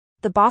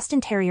The Boston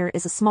Terrier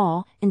is a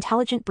small,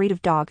 intelligent breed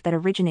of dog that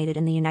originated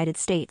in the United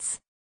States.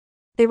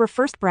 They were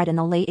first bred in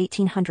the late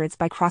 1800s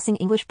by crossing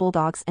English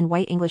Bulldogs and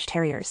White English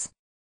Terriers.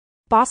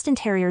 Boston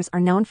Terriers are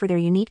known for their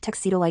unique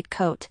tuxedo-like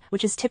coat,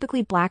 which is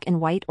typically black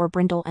and white or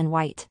brindle and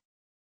white.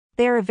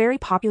 They are a very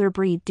popular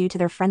breed due to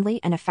their friendly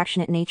and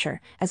affectionate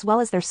nature, as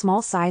well as their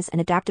small size and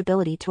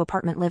adaptability to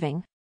apartment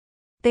living.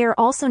 They are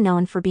also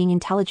known for being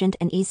intelligent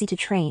and easy to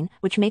train,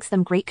 which makes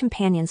them great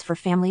companions for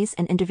families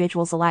and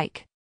individuals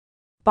alike.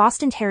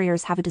 Boston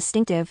Terriers have a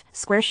distinctive,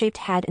 square-shaped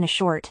head and a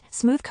short,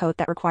 smooth coat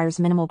that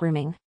requires minimal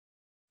grooming.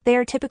 They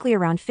are typically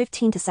around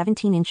 15 to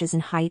 17 inches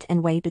in height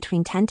and weigh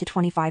between 10 to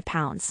 25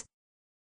 pounds.